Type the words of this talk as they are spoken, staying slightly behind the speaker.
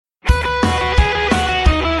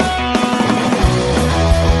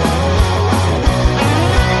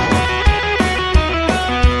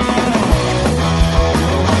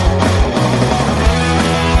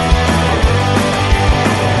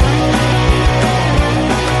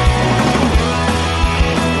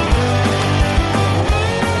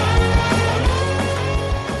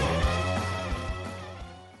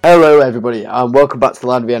Hello everybody and welcome back to the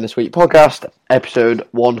Land Vienna Suite podcast, episode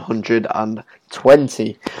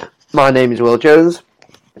 120. My name is Will Jones.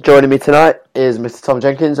 Joining me tonight is Mr. Tom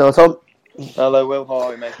Jenkins. Hello Tom. Hello Will, how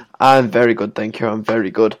are you mate? I'm very good, thank you, I'm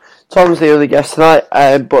very good. Tom's the only guest tonight,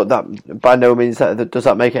 but that by no means does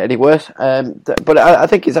that make it any worse. But I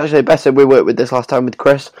think it's actually better. We worked with this last time with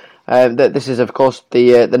Chris. That this is of course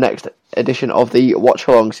the next edition of the Watch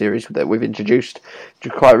Along series that we've introduced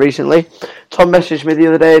quite recently. Tom messaged me the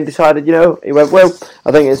other day and decided, he went, well,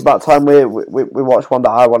 I think it's about time we watched one that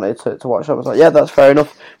I wanted to watch. I was like, yeah, that's fair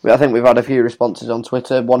enough. I think we've had a few responses on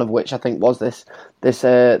Twitter, one of which I think was this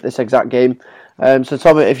exact game. So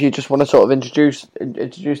Tom, if you just want to sort of introduce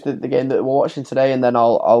the game that we're watching today, and then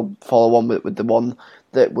I'll follow on with the one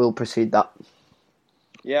that will precede that.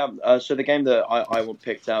 Yeah, so the game that I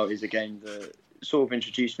picked out is a game that sort of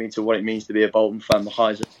introduced me to what it means to be a Bolton fan, the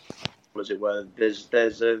highs, as it were.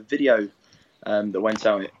 There's a video that went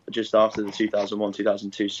out just after the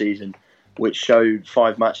 2001-2002 season, which showed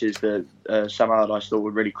 5 matches that Sam Allardyce thought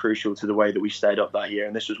were really crucial to the way that we stayed up that year,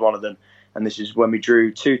 and this was one of them. And this is when we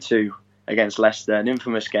drew 2-2 against Leicester, an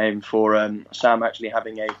infamous game for Sam actually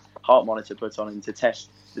having a heart monitor put on him to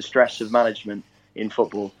test the stress of management in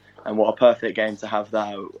football. And what a perfect game to have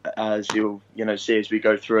that, as you'll see as we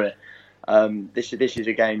go through it. This is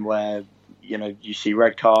a game where you see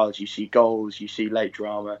red cards, you see goals, you see late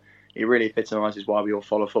drama. It really epitomises why we all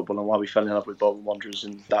follow football and why we fell in love with Bolton Wanderers,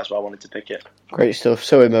 and that's why I wanted to pick it. Great stuff,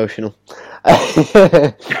 so emotional.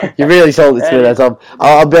 You really sold it to me there, Tom.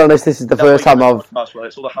 I'll be honest, this is the first time I've...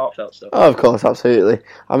 It's all the heartfelt stuff. Oh, of course, absolutely.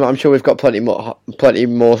 I'm sure we've got plenty more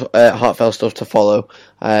heartfelt stuff to follow.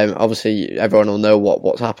 Obviously, everyone will know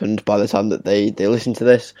what's happened by the time that they listen to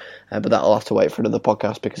this, but that'll have to wait for another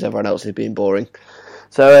podcast because everyone else is being boring.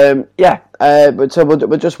 So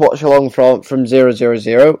we'll just watch along from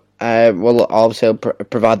 0-0-0. We'll obviously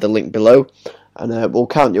provide the link below, and we'll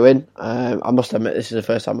count you in. I must admit, this is the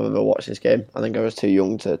first time I've ever watched this game. I think I was too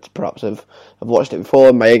young to perhaps have watched it before,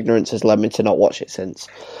 and my ignorance has led me to not watch it since.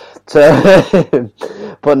 So,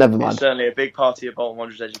 but never mind. It's certainly a big part of your Bolton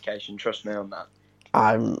Wanderers education, trust me on that.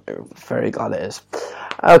 I'm very glad it is.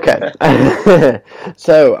 Okay,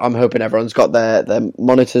 so I'm hoping everyone's got their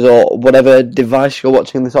monitors or whatever device you're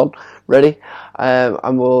watching this on ready,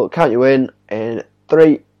 and we'll count you in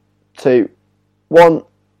 3, 2, 1,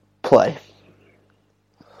 play.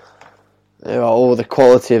 Oh, the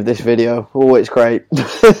quality of this video. Oh, it's great.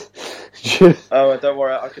 Oh, don't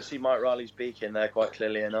worry, I can see Mike Riley's beak in there quite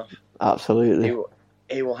clearly enough. Absolutely.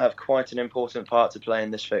 He will have quite an important part to play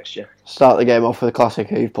in this fixture. Start the game off with a classic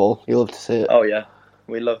hoofball. You love to see it. Oh yeah,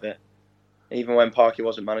 we love it. Even when Parky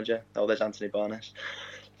wasn't manager. Oh, there's Anthony Barnes.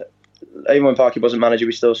 Even when Parky wasn't manager,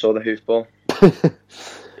 we still saw the hoofball.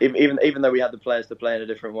 even though we had the players to play in a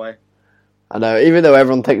different way. I know, even though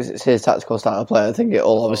everyone thinks it's his tactical style of play, I think it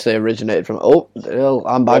all obviously originated from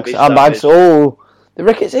handbags. Oh, the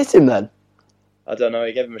Ricketts hit him then. I don't know,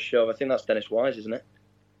 he gave him a shove. I think that's Dennis Wise, isn't it?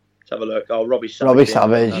 Let's have a look. Oh, Robbie Savage. Robbie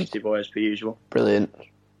Savage. Nasty boy as per usual. Brilliant.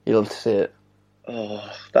 You love to see it. Oh,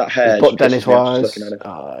 that hair. But Dennis Wise.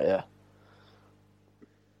 Oh, yeah.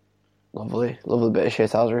 Lovely bit of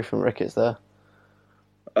shithousery from Ricketts there.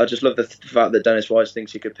 I just love the fact that Dennis Wise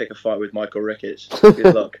thinks he could pick a fight with Michael Ricketts.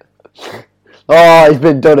 Good luck. Oh, he's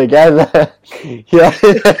been done again. Yeah.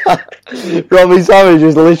 Robbie Savage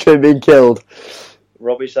has literally been killed.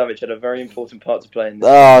 Robbie Savage had a very important part to play in this.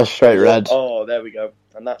 Oh, straight red. Oh, there we go.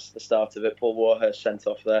 And that's the start of it. Paul Warhurst sent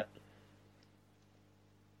off there.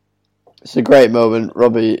 It's a great moment.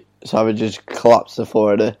 Robbie Savage just collapsed the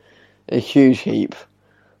forward, a huge heap.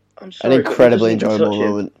 I'm sorry, an incredibly enjoyable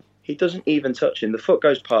moment. He doesn't even touch him. The foot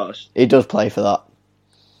goes past. He does play for that.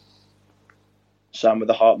 Sam with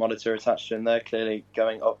the heart monitor attached to him there, clearly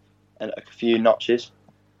going up a few notches.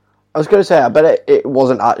 I was going to say, I bet it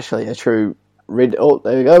wasn't actually a true... Oh,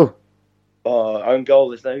 there we go. Oh, own goal.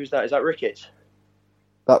 Who's that? Is that Ricketts?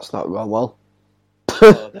 That's not gone well.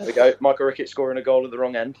 Oh, there we go. Michael Ricketts scoring a goal at the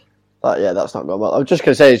wrong end. That's not gone well. I was just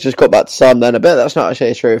going to say, it's just got back to Sam then. I bet that's not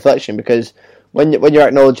actually a true reflection, because when you're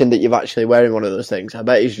acknowledging that you're actually wearing one of those things, I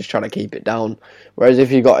bet he's just trying to keep it down. Whereas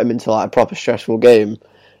if you got him into like a proper stressful game,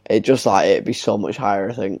 it'd be so much higher,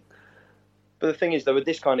 I think. But the thing is, though, with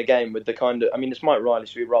this kind of game, with the kind of... I mean, it's Mike Riley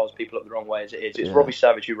who riles people up the wrong way as it is. It's Robbie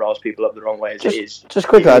Savage who riles people up the wrong way as it is. Just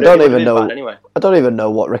quickly, I don't even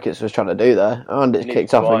know what Ricketts was trying to do there. And it's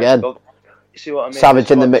kicked off again. You see what I mean?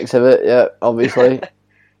 Savage in the mix of it, yeah, obviously.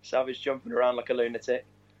 Savage jumping around like a lunatic.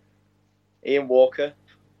 Ian Walker.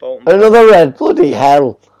 Bolton. Another red, bloody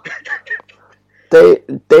hell.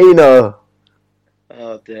 Dino.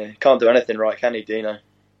 Oh dear. Can't do anything right, can he, Dino?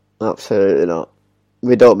 Absolutely not.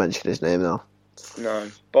 We don't mention his name, though. No.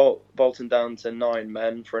 Bolton down to 9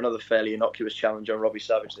 men for another fairly innocuous challenge on Robbie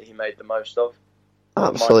Savage that he made the most of.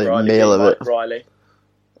 Absolute meal of it. Mike Riley.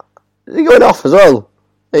 Is he going off as well?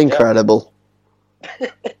 Incredible. Yeah.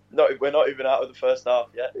 We're not even out of the first half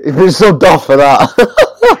yet. He's been subbed off for that.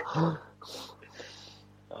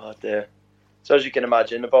 Oh dear. So as you can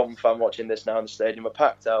imagine, a Bolton fan watching this now in the stadium are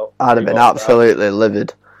packed out. I'd have been absolutely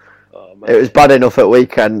livid. Oh, man. It was bad enough at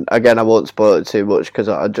weekend. Again, I won't spoil it too much because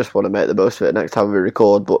I just want to make the most of it next time we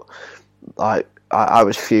record. But I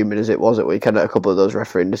was fuming as it was at weekend at a couple of those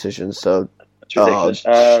refereeing decisions. So it's ridiculous.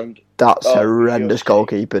 And that's horrendous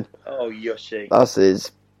goalkeeping. Oh, Yossi. That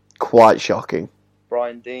is quite shocking.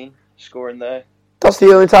 Brian Dean scoring there. That's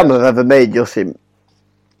the only time I've ever made Yossi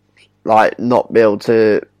not be able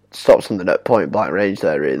to stop something at point blank range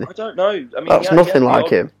there, really. I don't know. I mean, that's nothing like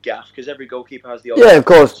him. Gaff, because every goalkeeper has the of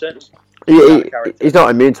course. He's not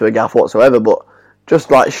immune to a gaff whatsoever, but just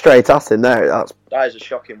straight at him there. That is a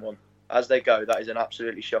shocking one. As they go, that is an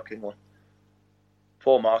absolutely shocking one.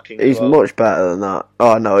 Poor marking. He's much better than that.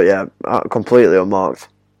 Oh no, yeah, completely unmarked.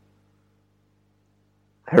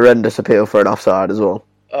 Horrendous appeal for an offside as well.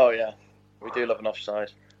 Oh yeah, we do love an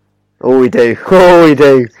offside. Oh we do. Oh we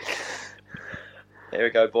do. Here we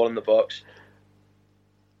go, ball in the box,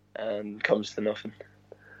 and comes to nothing.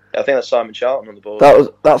 I think that's Simon Charlton on the ball.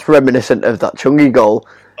 That's reminiscent of that Chungi goal.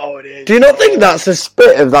 Oh, it is. Do you not think that's a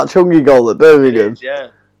spit of that Chungi goal at Birmingham? It is, yeah.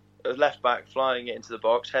 A left back flying it into the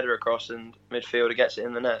box, header across, and midfielder gets it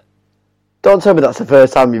in the net. Don't tell me that's the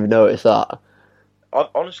first time you've noticed that.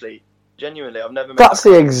 Honestly, genuinely, I've never made that's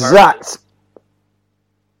the exact...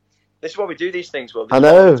 This is why we do these things, Will. I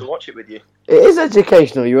know. To watch it with you. It is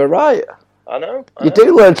educational, you were right. I know. You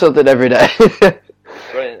do learn something every day.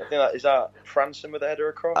 Brilliant. I think is that Franson with a header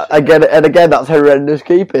across? Again, that's horrendous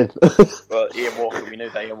keeping. Well, Ian Walker, we knew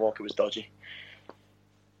that Ian Walker was dodgy.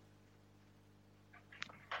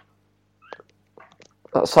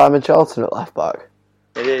 That's Simon Charlton at left back.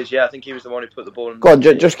 It is, yeah. I think he was the one who put the ball in. Go on,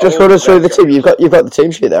 just run us through the team. You've got the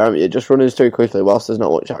team sheet there, haven't you? Just run us through quickly whilst there's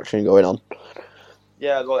not much action going on.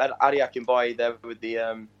 Yeah, well, Adi Akinbaye there with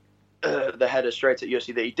the header straight at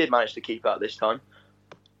Yossi that he did manage to keep out this time.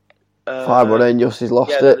 5-1 in, Yossi's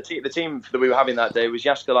lost it. The team that we were having that day was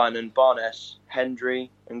Jaskalainen, Barnes,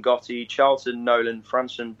 Hendry, Ngotti, Charlton, Nolan,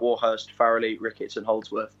 Franson, Warhurst, Farrelly, Ricketts and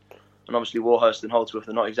Holdsworth. And obviously Warhurst and Holdsworth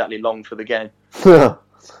are not exactly long for the game.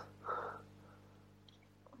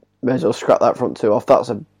 May as well scrap that front two off. That's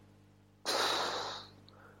a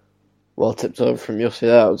well tipped over from Yossi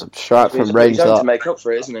there. It was a strike from range. He's to make up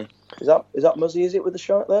for it, isn't he? Is that Muzzy, is it, with the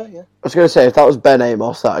shot there? Yeah. I was going to say, if that was Ben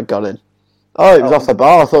Amos, that had gone in. Oh, it was off the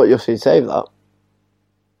bar. I thought Yossi saved that.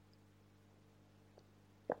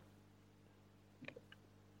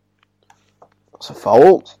 That's a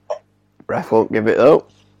foul. Ref won't give it though.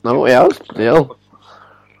 No, he has. Deal.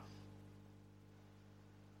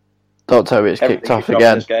 Don't tell me it's kicked off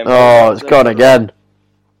again. Oh, it's gone again.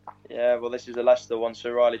 Yeah, well, this is a Leicester one,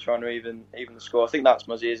 so Riley trying to even the score. I think that's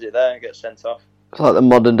Muzzy, is it there? Gets sent off. It's like the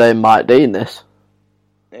modern day Mike Dean, this.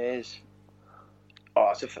 It is.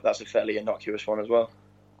 Oh, that's a fairly innocuous one as well.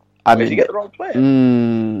 I mean, did you get the wrong player?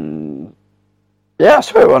 Yeah, I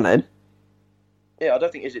swear it went in. Yeah, I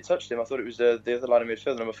don't think Izzet touched him. I thought it was the other line of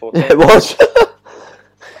midfield, number 14. It was.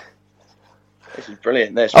 This is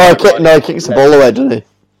brilliant. This. He kicks the ball away, doesn't he?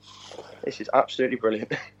 This is absolutely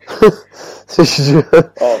brilliant.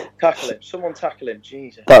 Oh, tackle him! Someone tackle him!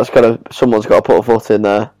 Jesus. Someone's got to put a foot in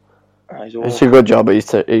there. It's a good job. He's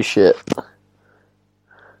shit.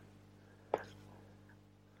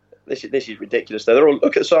 This is ridiculous. Though they're all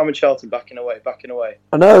look at Simon Charlton backing away.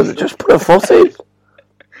 I know. Just put a foot in.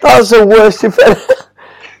 That's the worst defence.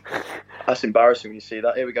 That's embarrassing when you see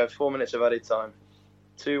that. Here we go. 4 minutes of added time.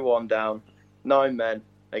 2-1 down. 9 men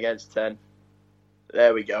against 10.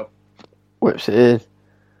 There we go. Whips it in.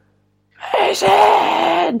 It's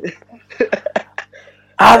in!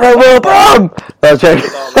 Arrow bomb!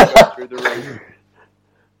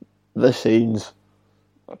 The scenes.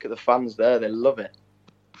 Look at the fans there. They love it.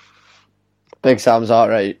 Big Sam's heart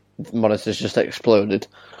rate monitor's just exploded.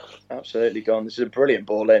 Absolutely gone. This is a brilliant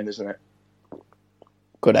ball in, isn't it?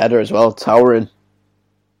 Good header as well. Towering.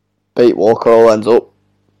 Beat Walker all ends up.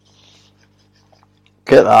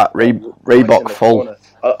 Get that. Reebok full. Corner.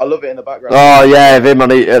 I love it in the background. Oh yeah, of him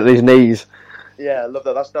at his knees. Yeah, I love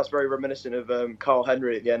that. That's very reminiscent of Carl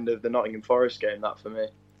Henry at the end of the Nottingham Forest game. That for me.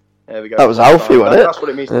 There we go. That was Alfie, wasn't it? That's what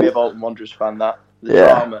it means to be a Bolton Wanderers fan. The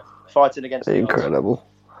drama, fighting against the incredible.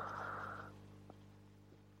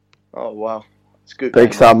 odds. Oh wow, it's good.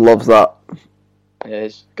 Big Sam loves that. It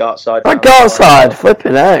is. Go outside. Go outside,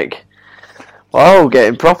 flipping heck. Wow,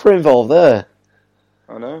 getting proper involved there.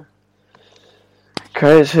 I know.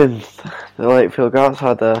 Creating the late field goal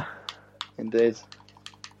outside there. Indeed.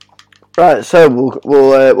 Right, so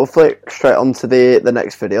we'll flick straight on to the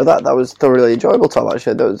next video. That was thoroughly enjoyable, Tom.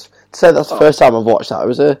 Actually, to say that's the first time I've watched that. It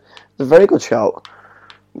was a very good shout.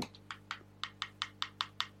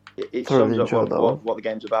 It sums up what the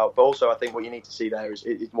game's about. But also, I think what you need to see there is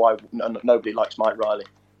why nobody likes Mike Riley.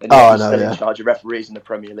 And I he's know, still in charge of referees in the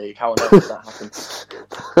Premier League. How on earth does that happen?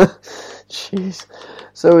 Jeez.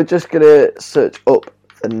 So we're just going to search up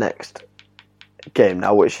the next game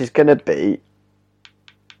now, which is going to be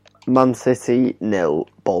Man City 0,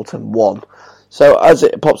 Bolton 1. So as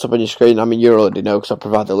it pops up on your screen, I mean, you already know because I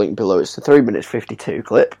provide the link below. It's the 3 minutes 52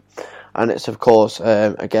 clip. And it's, of course,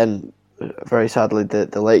 again, very sadly,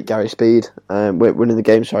 the late Gary Speed winning the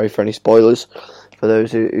game. Sorry for any spoilers for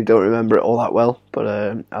those who don't remember it all that well.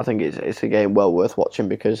 But I think it's a game well worth watching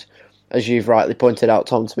because, as you've rightly pointed out,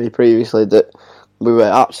 Tom, to me previously, that we were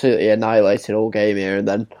absolutely annihilated all game here, and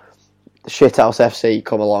then Shithouse FC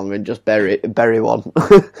come along and just bury one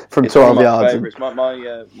from 12 yards. One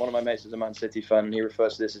of my mates is a Man City fan, and he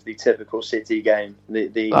refers to this as the typical City game.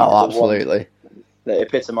 Absolutely. That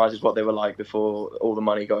epitomises what they were like before all the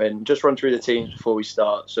money got in. Just run through the teams before we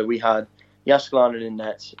start. So we had Jaskelainen in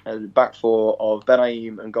net, back four of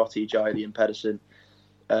Benaim and Gotti, Jaidi and Pedersen.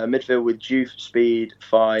 Midfield with Juve, Speed,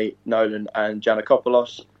 Fai, Nolan and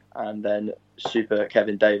Giannakopoulos, and then super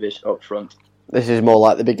Kevin Davis up front. This is more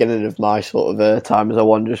like the beginning of my sort of time as a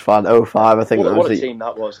Wanderers fan. 05, I think. What a team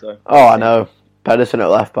that was, though. Oh, I know. Pedersen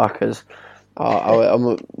at left back as I'm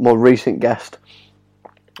a more recent guest.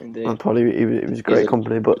 Indeed. And probably he was great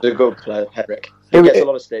company, but he's a good player, Henrik. He gets a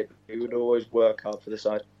lot of stick. He would always work hard for the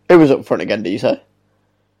side. Who was up front again? Do you say?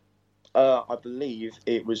 I believe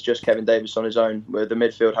it was just Kevin Davis on his own, where the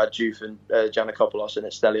midfield had Juve and Giannakopoulos and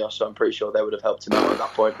Estelios, so I'm pretty sure they would have helped him out at that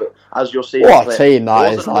point. But as you'll see, what a team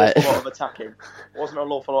that is like! Wasn't an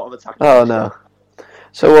awful lot of attacking. Oh no.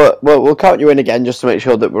 So we'll count you in again just to make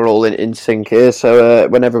sure that we're all in sync here. So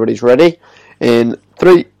when everybody's ready, in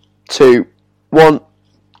 3, 2, 1,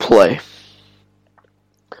 play.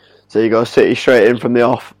 So you go City straight in from the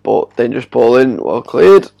off, but dangerous ball in, well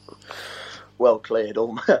cleared. Well cleared. I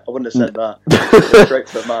wouldn't have said that. Straight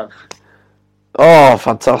to the man. Oh,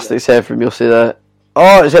 fantastic save from Yossi there.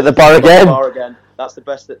 Oh, it's at the bar again. That's the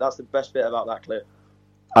best bit about that clip.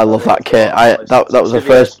 I love that kit. That was the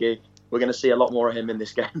first. We're going to see a lot more of him in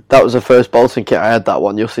this game. That was the first Bolton kit I had. That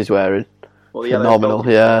one Yossi's wearing. Well, phenomenal,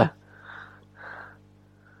 yeah.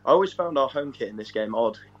 I always found our home kit in this game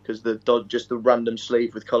odd because just the random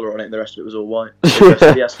sleeve with colour on it, and the rest of it was all white.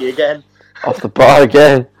 Again. Off the bar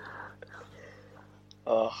again.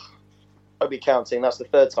 I'll be counting. That's the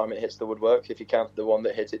third time it hits the woodwork. If you count the one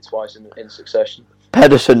that hit it twice in succession.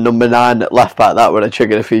 Pedersen, number 9 at left back. That would have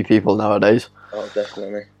triggered a few people nowadays. Oh,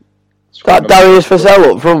 definitely. That Darius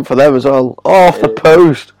Vassell up front for them as well. Oh, off the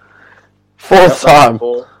post. Fourth time.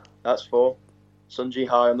 That's 4. Sunji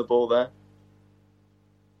high on the ball there.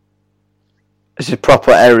 This is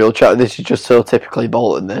proper aerial chat. This is just so typically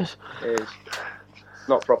Bolton, this. It is. It's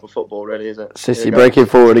not proper football, really, is it? City breaking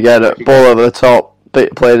forward again. Ball over the top.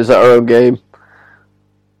 Played us at our own game.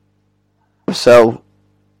 So,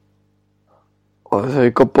 a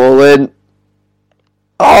good ball in.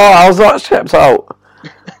 Oh, how's that kept out?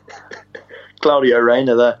 Claudio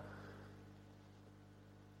Reyna there.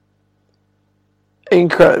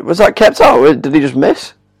 Incredible. Was that kept out? Did he just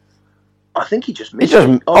miss? I think he just missed.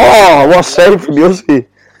 What a save from Yossi.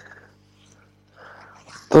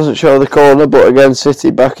 Doesn't show the corner, but again,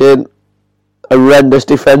 City back in. Horrendous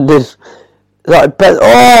defending. What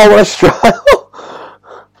a strike!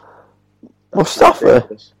 Mustafa.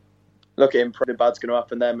 Look at him. Pretty bad's going to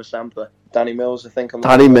happen there, Musampa. Danny Mills, I think.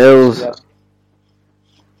 Danny Mills. Yeah.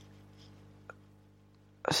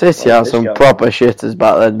 City had some proper shitters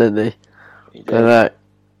back then, didn't they? He did.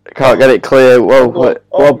 Can't get it clear. Whoa,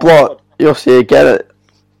 what block? You'll see again.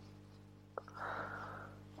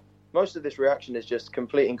 Most of this reaction is just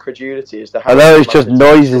complete incredulity as to how. I know, it's just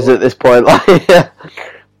noises at this point. Like,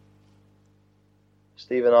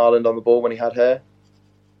 Stephen Ireland on the ball when he had hair.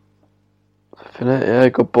 Yeah,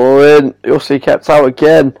 good ball in. You'll see kept out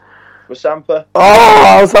again. Musampa. Oh,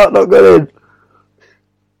 how's that not good in?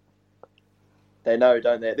 They know,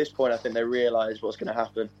 don't they? At this point, I think they realise what's going to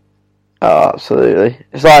happen. Oh, absolutely.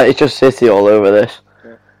 It's just City all over this.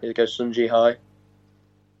 Yeah. Here goes Sunji High.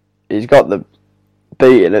 He's got the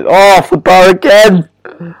beat in it. Oh, off the bar again!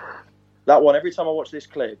 That one, every time I watch this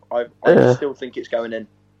clip, I still think it's going in.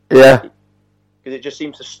 Yeah. Because it just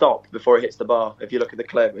seems to stop before it hits the bar, if you look at the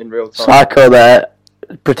clip in real time. Psycho there,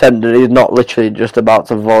 pretending he's not literally just about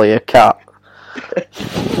to volley a cat.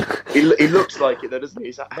 He looks like it though, doesn't he?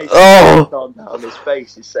 He's Oh! on his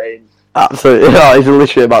face is saying Absolutely. Oh, he's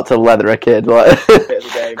literally about to leather a kid. Like. bit of the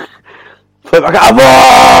game. Flip back at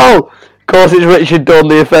ball! Of course it's Richard Dunn,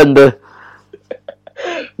 the offender.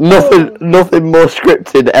 Nothing more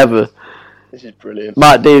scripted ever. This is brilliant.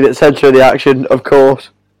 Matt Dean at centre of the action, of course.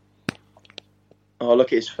 Oh, look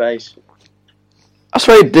at his face. I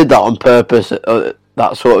swear he did that on purpose,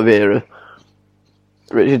 that sort of era.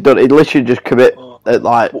 Richard Dunn, he'd literally just commit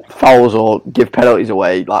fouls or give penalties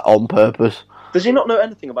away on purpose. Does he not know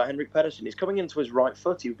anything about Henrik Pedersen? He's coming into his right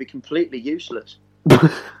foot. He would be completely useless.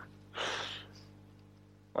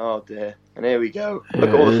 Oh dear. And here we go. Look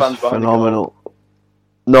at all the fans behind. Phenomenal.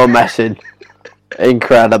 No messing.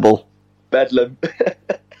 Incredible. Bedlam.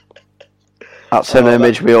 That's an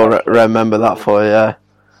image we all remember that for, yeah.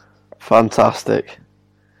 Fantastic.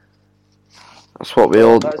 That's what we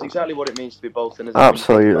all... That's exactly what it means to be Bolton.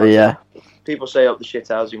 Absolutely, yeah. People say up the shit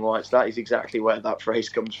housing whites. That is exactly where that phrase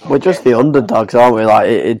comes from. We're just the underdogs, aren't we?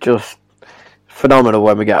 It just... Phenomenal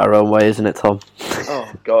when we get our own way, isn't it, Tom?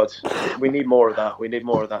 Oh, God. We need more of that. We need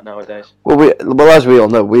more of that nowadays. Well, as we all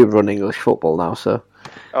know, we run English football now, so...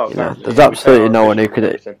 there's absolutely no one who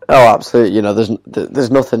could... Oh, absolutely. There's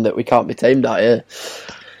nothing that we can't be tamed at here.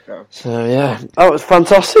 No. So, yeah. That was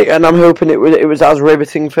fantastic, and I'm hoping it was as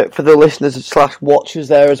riveting for the listeners / watchers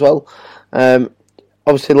there as well.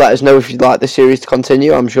 Obviously, let us know if you'd like the series to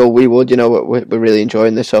continue. I'm sure we would. We're really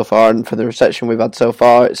enjoying this so far, and for the reception we've had so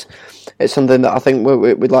far, it's something that I think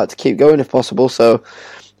we'd like to keep going if possible. So,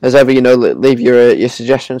 as ever, leave your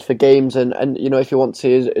suggestions for games, and if you want to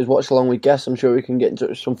is watch along with guests. I'm sure we can get in touch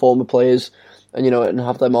with some former players, and and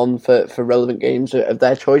have them on for relevant games of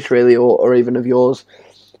their choice, really, or even of yours.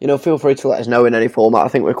 Feel free to let us know in any format. I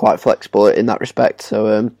think we're quite flexible in that respect.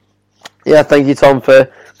 So, thank you, Tom, for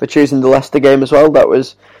choosing the Leicester game as well. That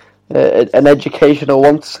was an educational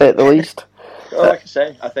one, to say at the least. Well, like I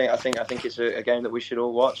say, I think it's a game that we should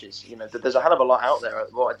all watch. It's there's a hell of a lot out there.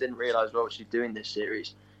 What I didn't realise while actually doing this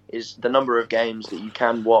series is the number of games that you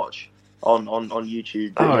can watch on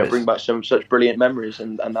YouTube that bring back some such brilliant memories,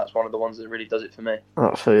 and that's one of the ones that really does it for me.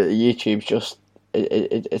 Absolutely, YouTube's just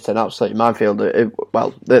it's an absolute minefield.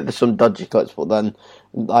 There's some dodgy clips, but then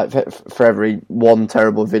for every one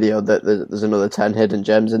terrible video, there's another 10 hidden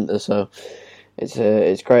gems in there. So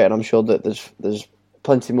it's great, and I'm sure that there's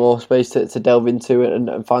plenty more space to delve into it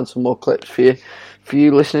and find some more clips for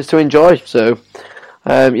you listeners to enjoy. So.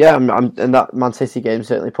 And that Man City game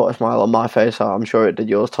certainly put a smile on my face. I'm sure it did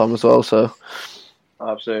yours, Tom, as well. So,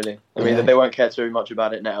 absolutely. I mean, they won't care too much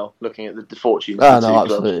about it now, looking at the fortunes. No,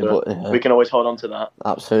 absolutely. But we can always hold on to that.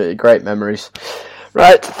 Absolutely, great memories.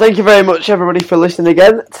 Right, thank you very much, everybody, for listening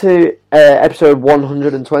again to episode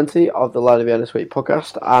 120 of the Line of Vienna Suite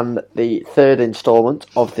podcast and the third instalment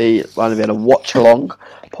of the Line of Vienna Watch Along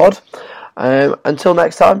pod. Until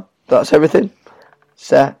next time, that's everything.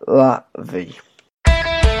 C'est la vie.